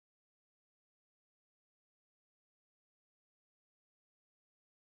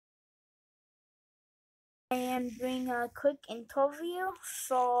I am doing a quick interview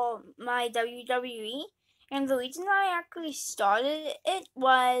for my WWE, and the reason I actually started it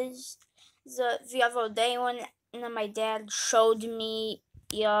was the other day when my dad showed me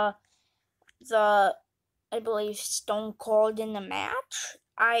the I believe Stone Cold in the match.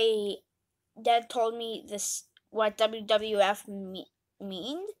 Dad told me this what WWF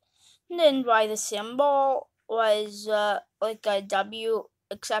means, and then why the symbol was like a W,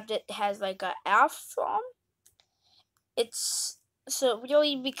 except it has like a F from. It's so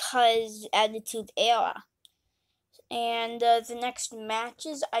really because Attitude Era, and the next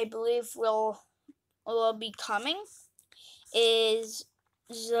matches I believe will be coming is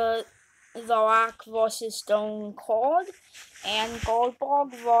the Rock versus Stone Cold, and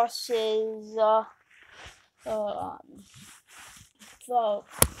Goldberg versus um,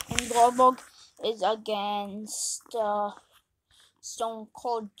 and Goldberg is against Stone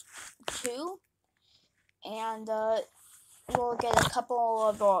Cold 2, and we'll get a couple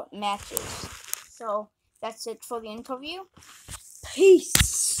of matches. So that's it for the interview.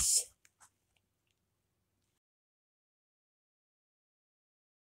 Peace.